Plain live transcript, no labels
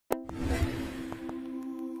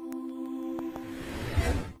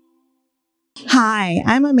Hi,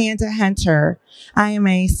 I'm Amanda Hunter. I am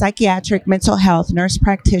a psychiatric mental health nurse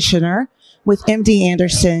practitioner with MD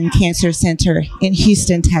Anderson Cancer Center in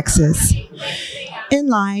Houston, Texas. In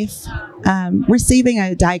life, receiving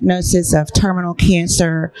a diagnosis of terminal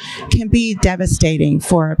cancer can be devastating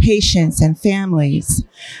for patients and families.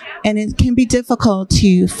 And it can be difficult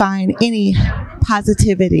to find any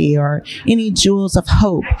positivity or any jewels of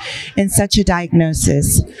hope in such a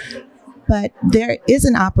diagnosis. But there is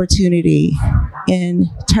an opportunity in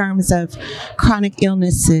terms of chronic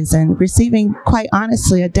illnesses and receiving, quite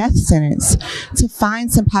honestly, a death sentence to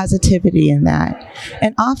find some positivity in that.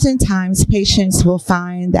 And oftentimes patients will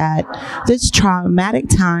find that this traumatic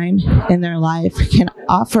time in their life can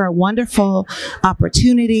offer a wonderful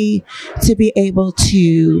opportunity to be able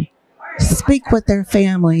to speak with their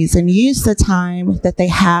families and use the time that they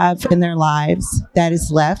have in their lives that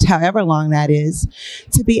is left, however long that is,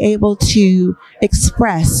 to be able to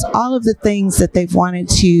express all of the things that they've wanted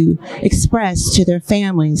to express to their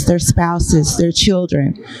families, their spouses, their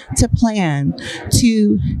children, to plan,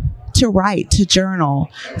 to write, to journal,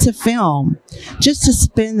 to film, just to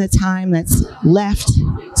spend the time that's left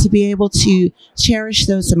to be able to cherish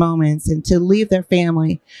those moments and to leave their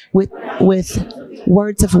family with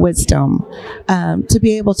words of wisdom, to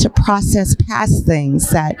be able to process past things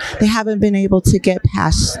that they haven't been able to get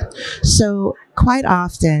past. So quite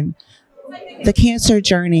often, the cancer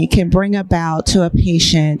journey can bring about to a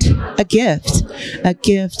patient a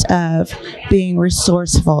gift of being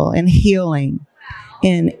resourceful and healing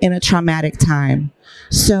in a traumatic time.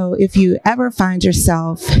 So if you ever find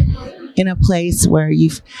yourself in a place where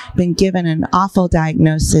you've been given an awful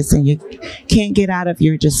diagnosis and you can't get out of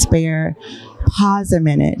your despair, pause a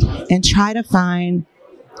minute and try to find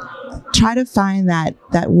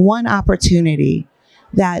that one opportunity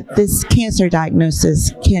that this cancer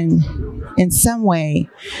diagnosis can in some way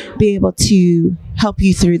be able to help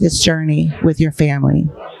you through this journey with your family.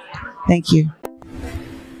 Thank you.